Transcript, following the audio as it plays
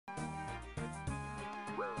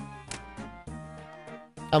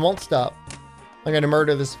I won't stop. I'm gonna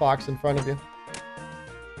murder this fox in front of you.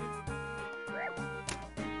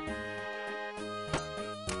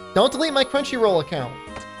 Don't delete my Crunchyroll account.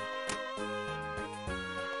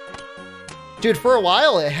 Dude, for a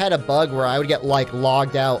while it had a bug where I would get like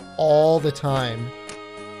logged out all the time.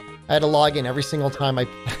 I had to log in every single time I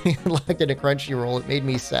logged into Crunchyroll. It made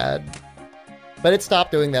me sad. But it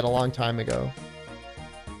stopped doing that a long time ago.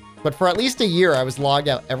 But for at least a year, I was logged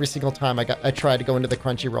out every single time I tried to go into the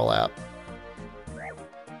Crunchyroll app.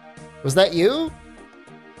 Was that you?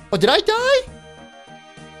 Oh, did I die?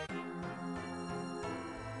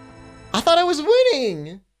 I thought I was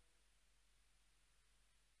winning.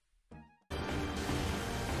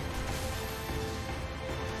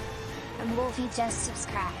 And Wolfie just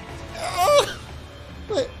subscribed.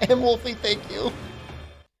 And Wolfie, thank you.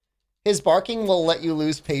 His barking will let you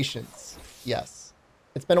lose patience. Yes.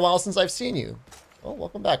 It's been a while since I've seen you. Oh,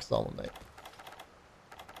 welcome back, Solemn Knight.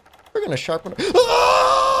 We're gonna sharpen...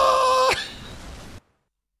 Ah!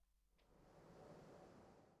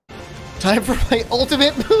 Time for my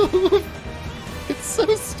ultimate move! It's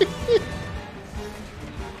so stupid.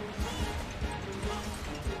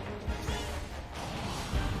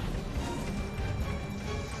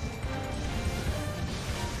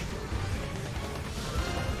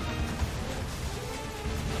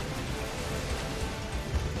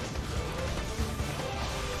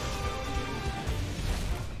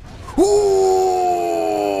 Ooh!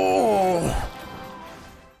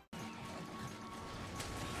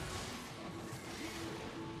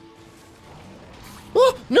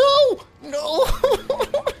 Oh, no! No!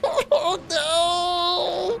 Oh,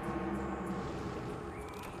 no!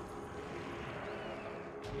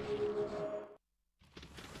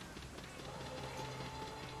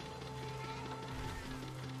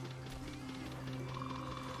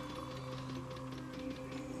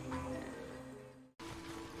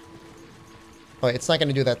 Oh, wait, it's not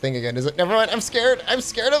gonna do that thing again, is it? Never mind, I'm scared. I'm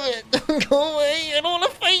scared of it. Go away. I don't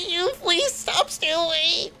want to fight you. Please stop. Stay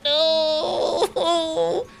away. No.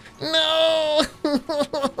 No. No.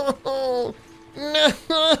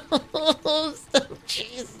 Stop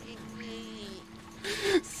chasing me.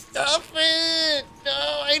 Stop it.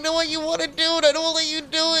 No, I know what you want to do and I don't let you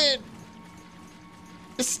do it.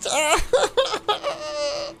 Stop.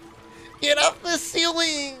 Get off the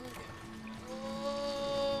ceiling.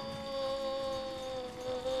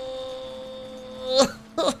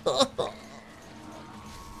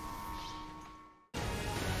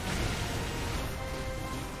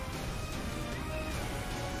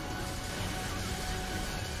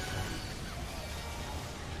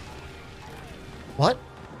 What?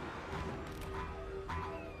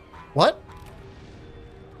 What?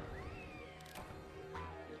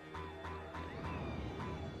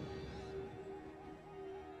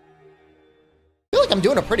 I feel like I'm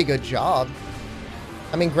doing a pretty good job.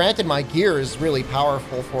 I mean, granted, my gear is really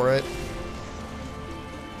powerful for it.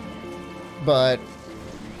 But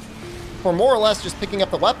for more or less just picking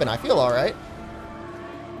up the weapon, I feel alright.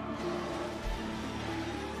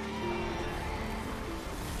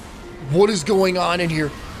 What is going on in here?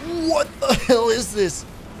 What the hell is this?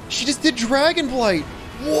 She just did Dragon Blight.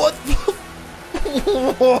 What the...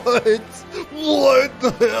 What? What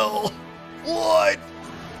the hell? What?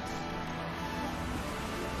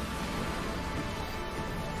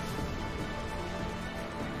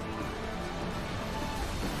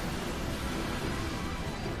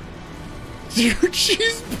 Dude,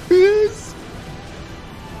 she's pissed.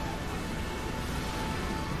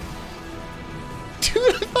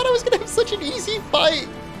 Dude, I thought I was gonna have such an easy fight.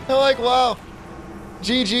 I'm like, wow.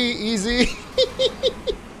 GG, easy.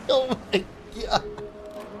 Oh my god.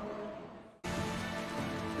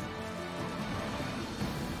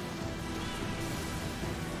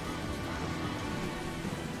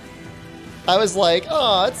 I was like,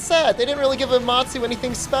 oh, it's sad. They didn't really give Amatsu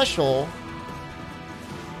anything special.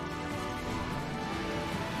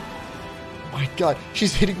 My god,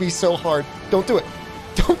 she's hitting me so hard. Don't do it.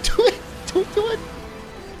 Don't do it. Don't do it.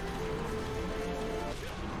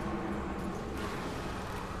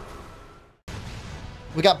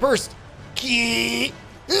 We got burst.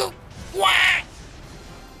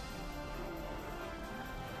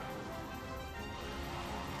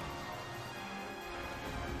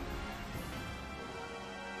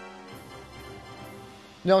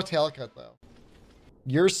 No tail cut though.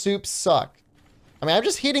 Your soups suck. I mean, I'm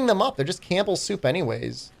just heating them up. They're just Campbell's soup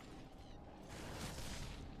anyways.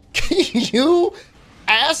 You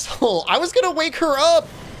asshole. I was gonna wake her up.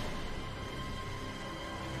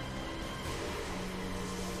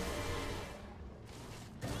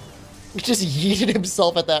 He just yeeted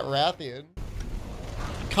himself at that Rathian.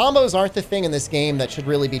 Combos aren't the thing in this game that should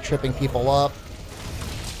really be tripping people up.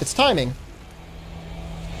 It's timing.